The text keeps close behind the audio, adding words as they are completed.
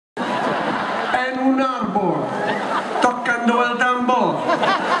en un árbol, tocando el tambor.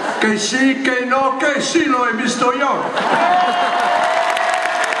 Que sí, que no, que sí lo he visto yo.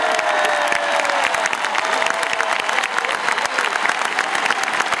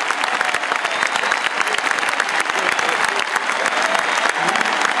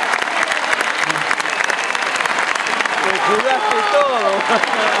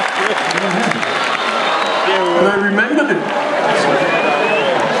 I remembered it.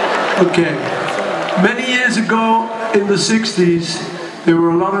 Okay. Many years ago, in the 60s, there were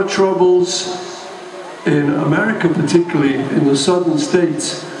a lot of troubles in America, particularly in the southern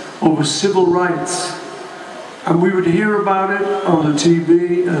states, over civil rights. And we would hear about it on the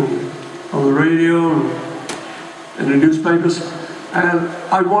TV and on the radio and in the newspapers. And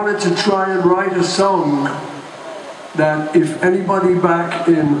I wanted to try and write a song that if anybody back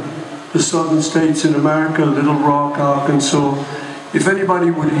in the southern states in America, Little Rock, Arkansas, if anybody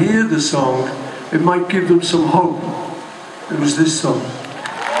would hear the song, it might give them some hope. It was this song.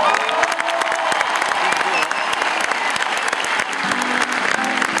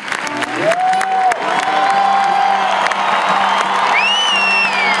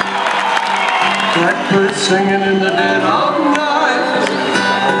 Blackbird singing in the dead of night.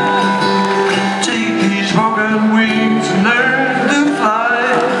 Take these broken wings and learn to fly.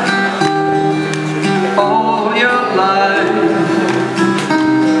 All your life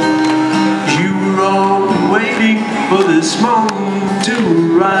you were all waiting for this moment to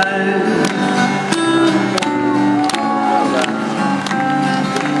rise.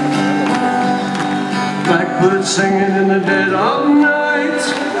 Blackbird singing in the dead of night.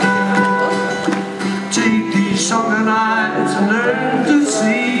 Take these sunken eyes and learn to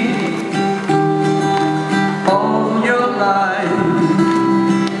see. All your life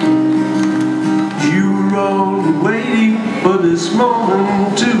you were only waiting for this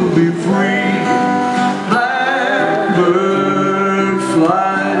moment to be free. Blackbird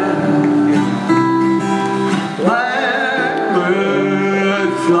fly, blackbird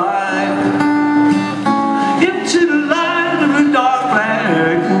fly into the light of a dark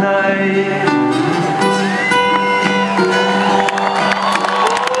black night.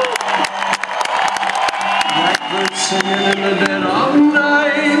 Singing in the dead of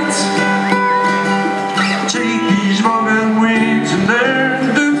night. Take these broken wings and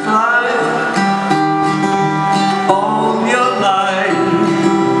learn to fly. All your life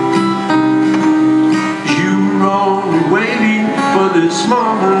you were only waiting for this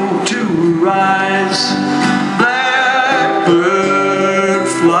moment to rise. Blackbird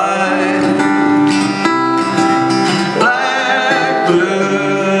fly, blackbird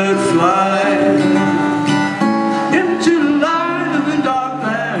fly.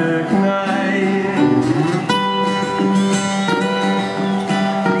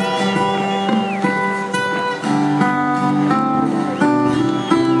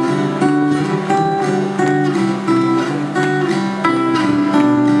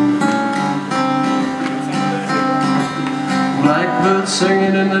 Blackbird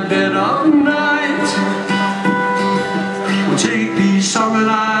singing in the dead of night. We'll take these sunken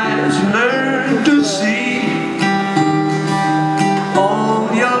eyes and learn to see. All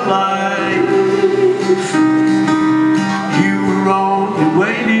your life you were only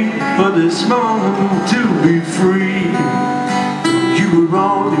waiting for this moment to be free. You were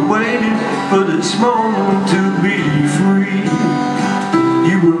only waiting for this moment to be free.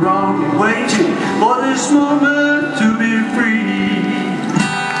 You were only waiting for this moment to be free.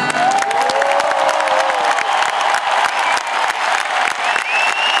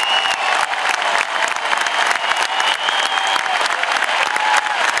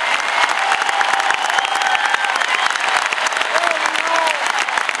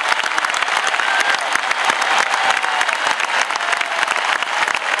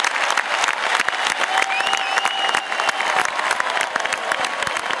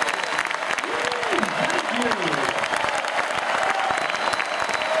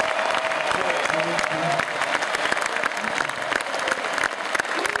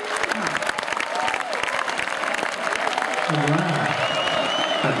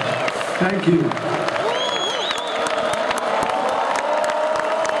 Thank you.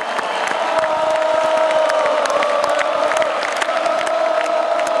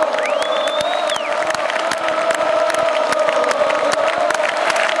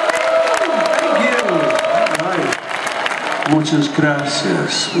 Muchas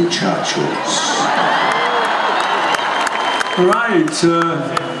gracias, muchachos. Right.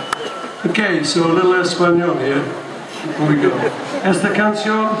 Okay, so a little español here. Here we go. Esta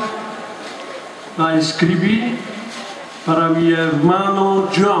canción la escribí para mi hermano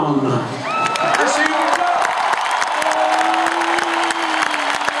John.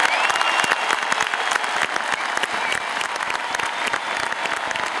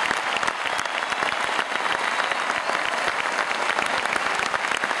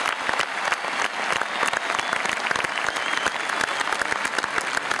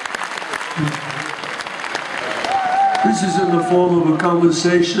 This is in the form of a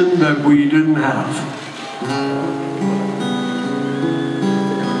conversation that we didn't have.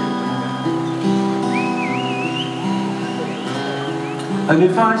 And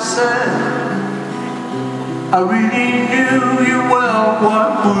if I said I really knew you well,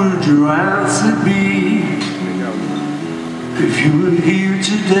 what would your answer be? If you were here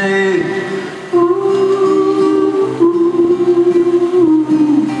today,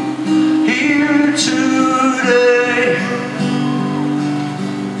 here today.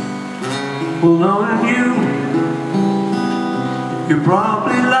 Well, knowing you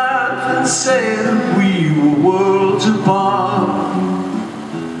probably laugh and say that we were worlds apart.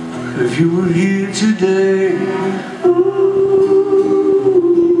 If you were here today,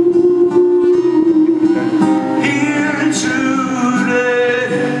 here today.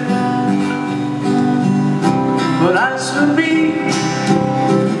 But as for me,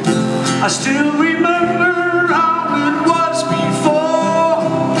 I still remember how it was before,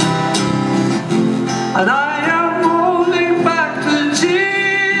 and I am holding back the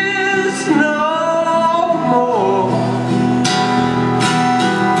tears no more.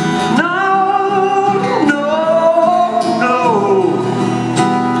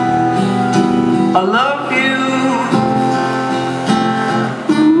 I love you.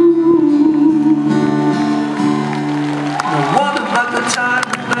 Now what about the time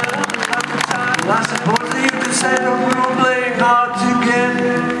we met? Well, I suppose that you could say that we were playing hard to get.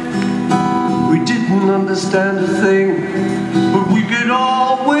 We didn't understand a thing, but we could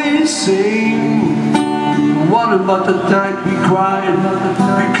always sing. What about the night we cried?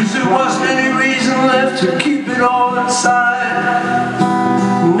 Because there wasn't any reason left to keep it all inside.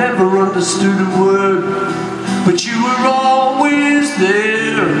 Never understood a word, but you were always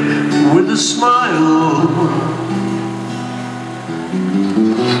there with a smile.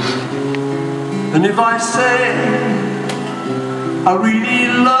 And if I say I really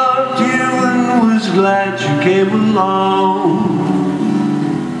loved you and was glad you came along,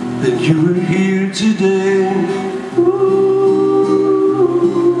 then you were here today.